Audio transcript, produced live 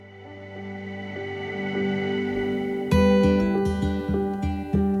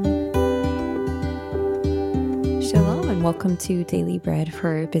welcome to Daily Bread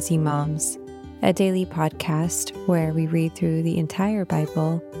for Busy Moms, a daily podcast where we read through the entire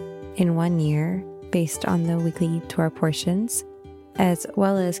Bible in 1 year based on the weekly Torah portions, as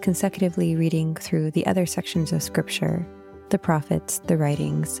well as consecutively reading through the other sections of Scripture, the prophets, the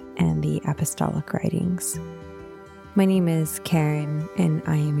writings, and the apostolic writings. My name is Karen, and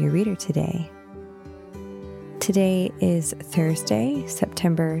I am your reader today. Today is Thursday,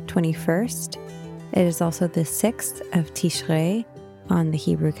 September 21st. It is also the 6th of Tishrei on the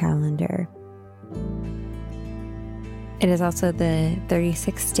Hebrew calendar. It is also the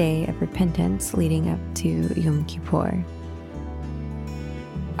 36th day of repentance leading up to Yom Kippur.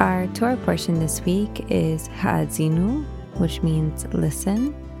 Our Torah portion this week is Ha'azinu, which means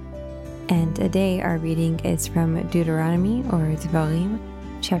listen. And today our reading is from Deuteronomy or Devarim,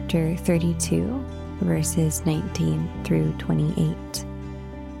 chapter 32, verses 19 through 28.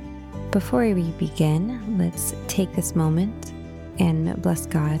 Before we begin, let's take this moment and bless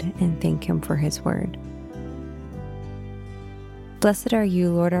God and thank Him for His word. Blessed are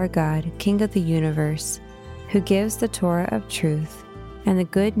you, Lord our God, King of the universe, who gives the Torah of truth and the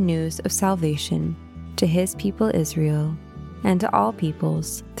good news of salvation to His people Israel and to all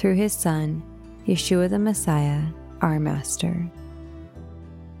peoples through His Son, Yeshua the Messiah, our Master.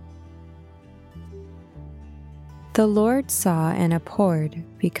 The Lord saw and abhorred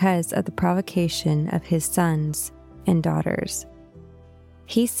because of the provocation of His sons and daughters.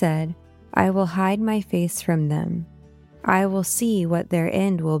 He said, I will hide my face from them. I will see what their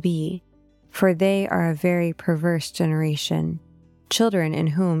end will be, for they are a very perverse generation, children in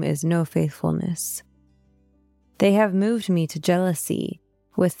whom is no faithfulness. They have moved me to jealousy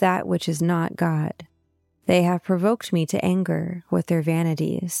with that which is not God. They have provoked me to anger with their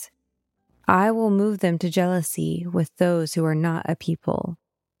vanities. I will move them to jealousy with those who are not a people.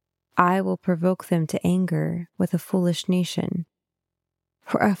 I will provoke them to anger with a foolish nation.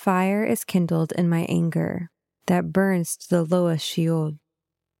 For a fire is kindled in my anger that burns to the lowest Sheol,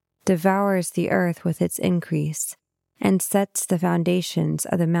 devours the earth with its increase, and sets the foundations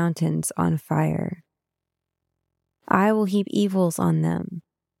of the mountains on fire. I will heap evils on them.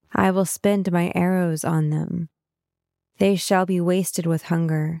 I will spend my arrows on them. They shall be wasted with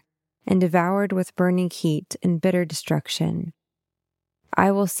hunger, and devoured with burning heat and bitter destruction.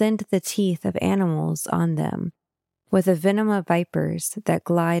 I will send the teeth of animals on them, with the venom of vipers that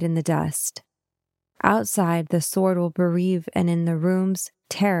glide in the dust. Outside the sword will bereave, and in the rooms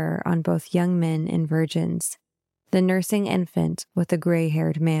terror on both young men and virgins, the nursing infant with the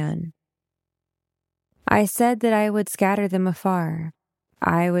gray-haired man. I said that I would scatter them afar.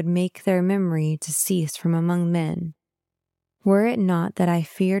 I would make their memory to cease from among men. Were it not that I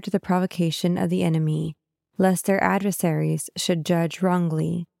feared the provocation of the enemy, lest their adversaries should judge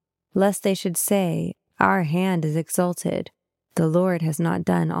wrongly, lest they should say, Our hand is exalted, the Lord has not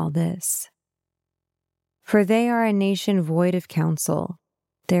done all this. For they are a nation void of counsel,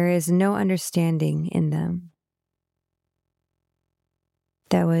 there is no understanding in them.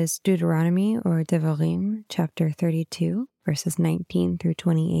 That was Deuteronomy or Devarim, chapter 32, verses 19 through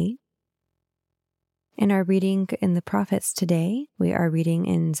 28. In our reading in the prophets today, we are reading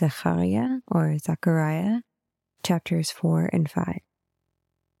in Zechariah or Zechariah, chapters 4 and 5.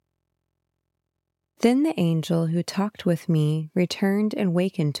 Then the angel who talked with me returned and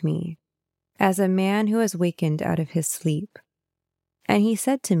wakened me, as a man who is wakened out of his sleep. And he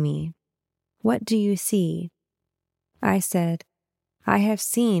said to me, What do you see? I said, I have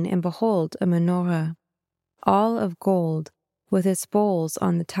seen and behold a menorah, all of gold, with its bowls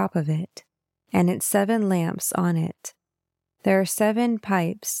on the top of it, and its 7 lamps on it. There are 7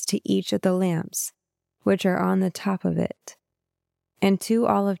 pipes to each of the lamps, which are on the top of it, and 2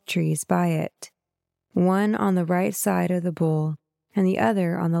 olive trees by it, one on the right side of the bowl, and the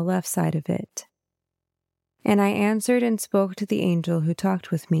other on the left side of it. And I answered and spoke to the angel who talked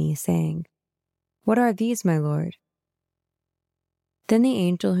with me, saying, What are these, my Lord? Then the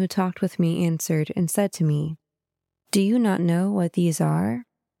angel who talked with me answered and said to me, Do you not know what these are?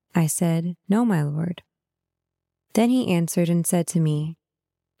 I said, No, my Lord. Then he answered and said to me,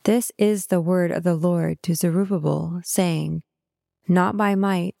 This is the word of the Lord to Zerubbabel, saying, Not by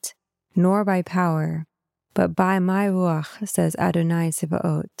might, nor by power, but by my Ruach, says Adonai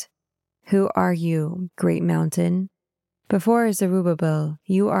Sebaot. Who are you, great mountain? Before Zerubbabel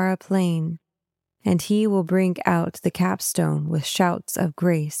you are a plain, and he will bring out the capstone with shouts of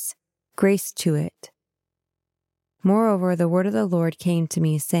grace, grace to it. Moreover, the word of the Lord came to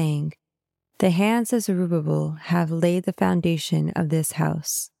me, saying, The hands of Zerubbabel have laid the foundation of this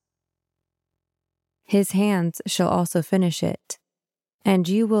house. His hands shall also finish it, and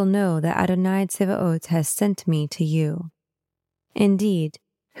you will know that Adonai Tsevaot has sent me to you. Indeed,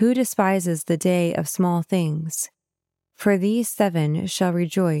 who despises the day of small things? For these 7 shall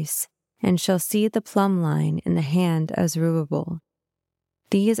rejoice, and shall see the plumb line in the hand of Zerubbabel.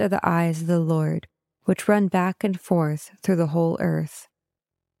 These are the eyes of the Lord, which run back and forth through the whole earth.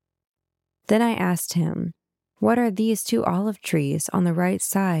 Then I asked him, What are these 2 olive trees on the right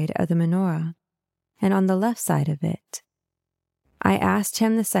side of the menorah, and on the left side of it? I asked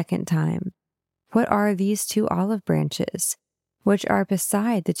him the second time, What are these 2 olive branches, which are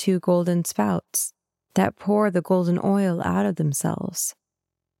beside the 2 golden spouts, that pour the golden oil out of themselves?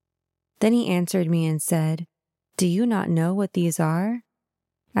 Then he answered me and said, Do you not know what these are?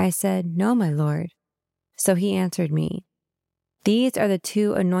 I said, No, my Lord. So he answered me, These are the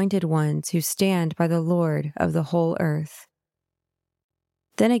 2 anointed ones who stand by the Lord of the whole earth.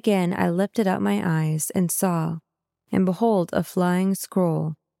 Then again I lifted up my eyes and saw, and behold, a flying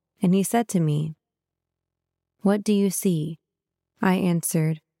scroll, and he said to me, What do you see? I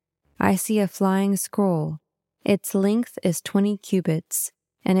answered, I see a flying scroll. Its length is 20 cubits,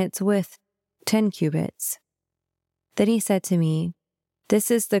 and its width 10 cubits. Then he said to me, This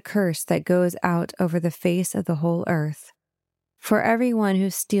is the curse that goes out over the face of the whole earth. For everyone who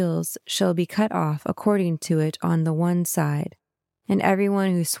steals shall be cut off according to it on the one side, and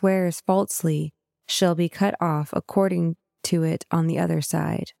everyone who swears falsely shall be cut off according to it on the other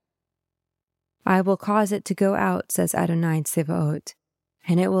side. I will cause it to go out, says Adonai Tsevaot,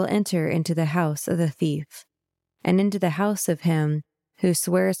 and it will enter into the house of the thief, and into the house of him who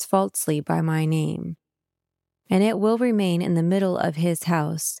swears falsely by my name. And it will remain in the middle of his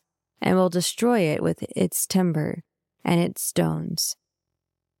house, and will destroy it with its timber and its stones.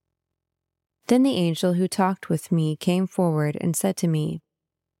 Then the angel who talked with me came forward and said to me,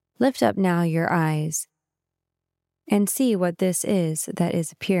 Lift up now your eyes, and see what this is that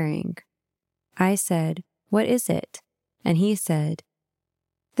is appearing. I said, What is it? And he said,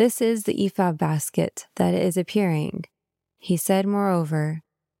 This is the ephah basket that is appearing. He said, moreover,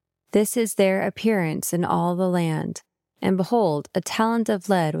 This is their appearance in all the land, and behold, a talent of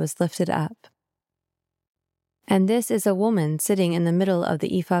lead was lifted up. And this is a woman sitting in the middle of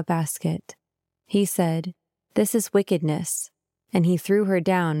the ephah basket. He said, This is wickedness, and he threw her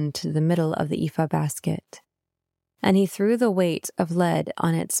down into the middle of the ephah basket. And he threw the weight of lead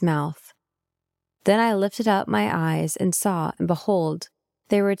on its mouth. Then I lifted up my eyes and saw, and behold,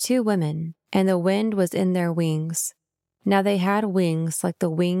 there were 2 women, and the wind was in their wings. Now they had wings like the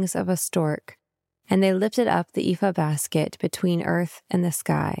wings of a stork, and they lifted up the ephah basket between earth and the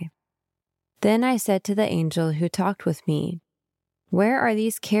sky. Then I said to the angel who talked with me, Where are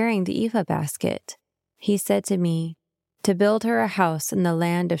these carrying the ephah basket? He said to me, To build her a house in the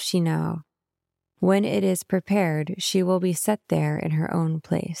land of Shinar. When it is prepared, she will be set there in her own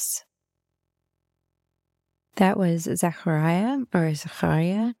place. That was Zechariah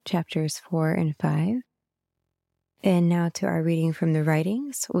chapters 4 and 5. And now to our reading from the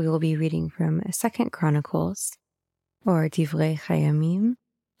writings. We will be reading from 2 Chronicles, or Tishrei Chayamim,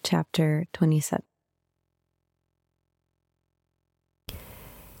 chapter 27.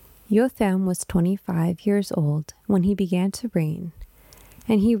 Jotham was 25 years old when he began to reign,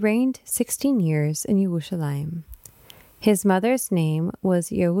 and he reigned 16 years in Yerushalayim. His mother's name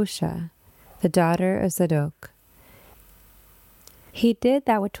was Yerusha, the daughter of Zadok. He did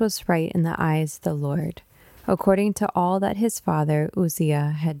that which was right in the eyes of the Lord, according to all that his father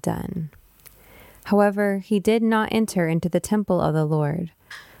Uzziah had done. However, he did not enter into the temple of the Lord,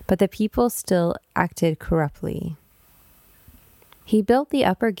 but the people still acted corruptly. He built the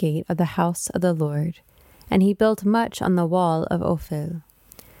upper gate of the house of the Lord, and he built much on the wall of Ophel.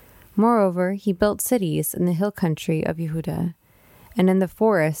 Moreover, he built cities in the hill country of Yehudah, and in the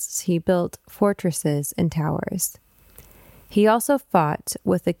forests he built fortresses and towers. He also fought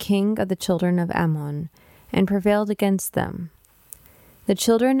with the king of the children of Ammon, and prevailed against them. The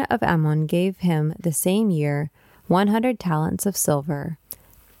children of Ammon gave him the same year 100 talents of silver,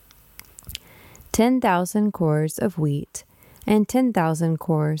 10,000 cores of wheat, and 10,000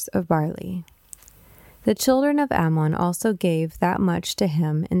 cores of barley. The children of Ammon also gave that much to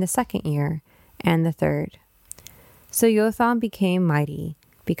him in the 2nd year, and the 3rd. So Jotham became mighty,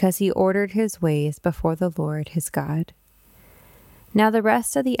 because he ordered his ways before the Lord his God. Now the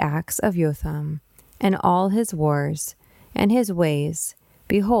rest of the acts of Jotham, and all his wars, and his ways,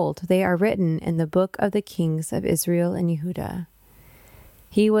 behold, they are written in the book of the kings of Israel and Yehudah.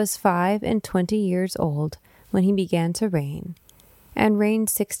 He was 25 years old when he began to reign, and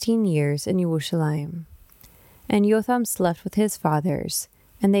reigned 16 years in Yerushalayim. And Jotham slept with his fathers,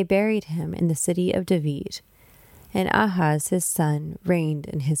 and they buried him in the city of David, and Ahaz his son reigned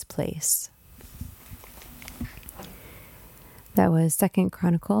in his place. That was 2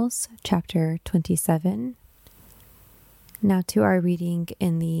 Chronicles chapter 27. Now to our reading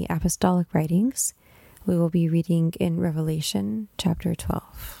in the Apostolic Writings. We will be reading in Revelation chapter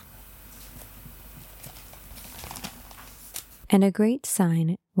 12. And a great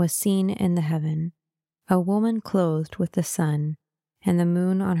sign was seen in the heaven, a woman clothed with the sun, and the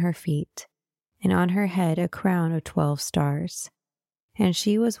moon on her feet, and on her head a crown of 12 stars. And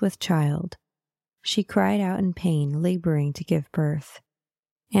she was with child. She cried out in pain, laboring to give birth.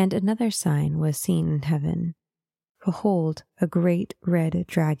 And another sign was seen in heaven. Behold, a great red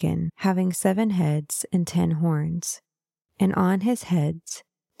dragon, having 7 heads and 10 horns, and on his heads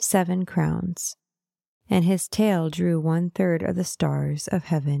 7 crowns. And his tail drew 1/3 of the stars of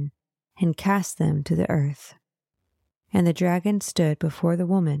heaven, and cast them to the earth. And the dragon stood before the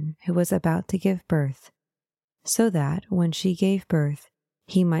woman who was about to give birth, so that when she gave birth,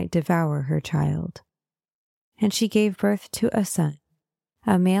 he might devour her child. And she gave birth to a son,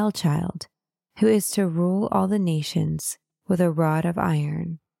 a male child, who is to rule all the nations with a rod of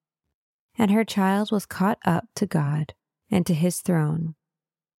iron. And her child was caught up to God and to his throne.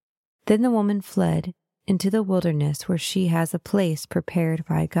 Then the woman fled into the wilderness, where she has a place prepared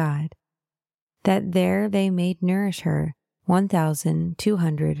by God, that there they may nourish her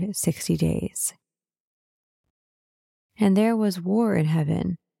 1,260 days. And there was war in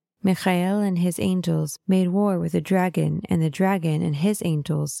heaven. Michael and his angels made war with the dragon, and the dragon and his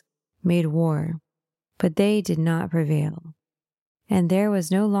angels made war, but they did not prevail. And there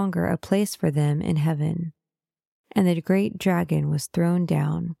was no longer a place for them in heaven. And the great dragon was thrown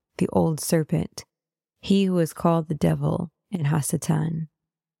down, the old serpent, he who is called the devil and Hasatan,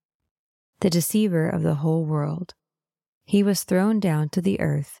 the deceiver of the whole world. He was thrown down to the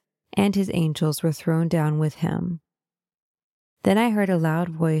earth, and his angels were thrown down with him. Then I heard a loud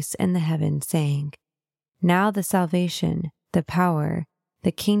voice in the heaven saying, Now the salvation, the power,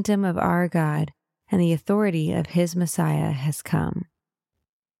 the kingdom of our God, and the authority of his Messiah has come.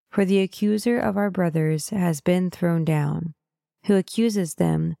 For the accuser of our brothers has been thrown down, who accuses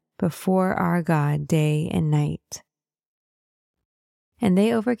them before our God day and night. And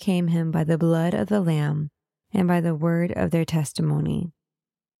they overcame him by the blood of the Lamb and by the word of their testimony.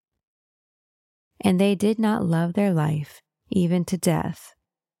 And they did not love their life even to death.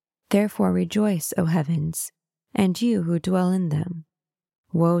 Therefore rejoice, O heavens, and you who dwell in them.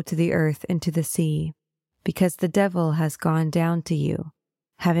 Woe to the earth and to the sea, because the devil has gone down to you,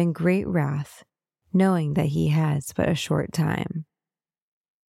 having great wrath, knowing that he has but a short time.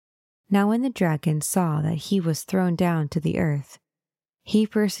 Now when the dragon saw that he was thrown down to the earth, he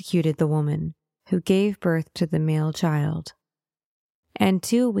persecuted the woman who gave birth to the male child. And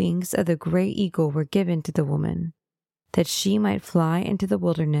 2 wings of the great eagle were given to the woman, that she might fly into the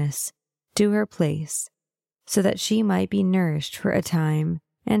wilderness to her place, so that she might be nourished for a time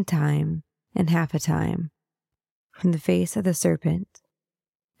and half a time, from the face of the serpent.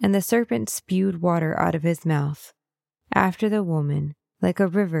 And the serpent spewed water out of his mouth after the woman like a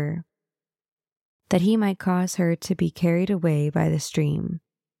river, that he might cause her to be carried away by the stream.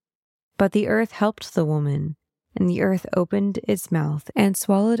 But the earth helped the woman, and the earth opened its mouth and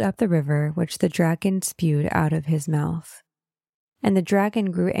swallowed up the river which the dragon spewed out of his mouth. And the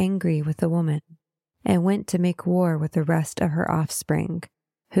dragon grew angry with the woman, and went to make war with the rest of her offspring,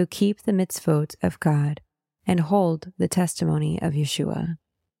 who keep the mitzvot of God, and hold the testimony of Yeshua.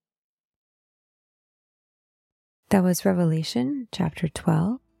 That was Revelation chapter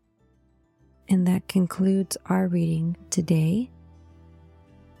 12, and that concludes our reading today.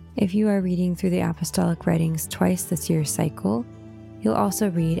 If you are reading through the Apostolic Writings twice this year's cycle, you'll also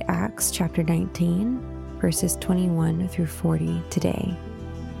read Acts chapter 19, verses 21 through 40 today.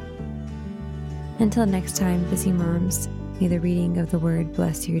 Until next time, busy moms, may the reading of the word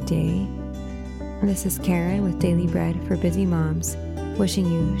bless your day. This is Karen with Daily Bread for Busy Moms, wishing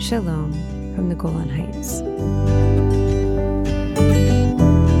you shalom from the Golan Heights.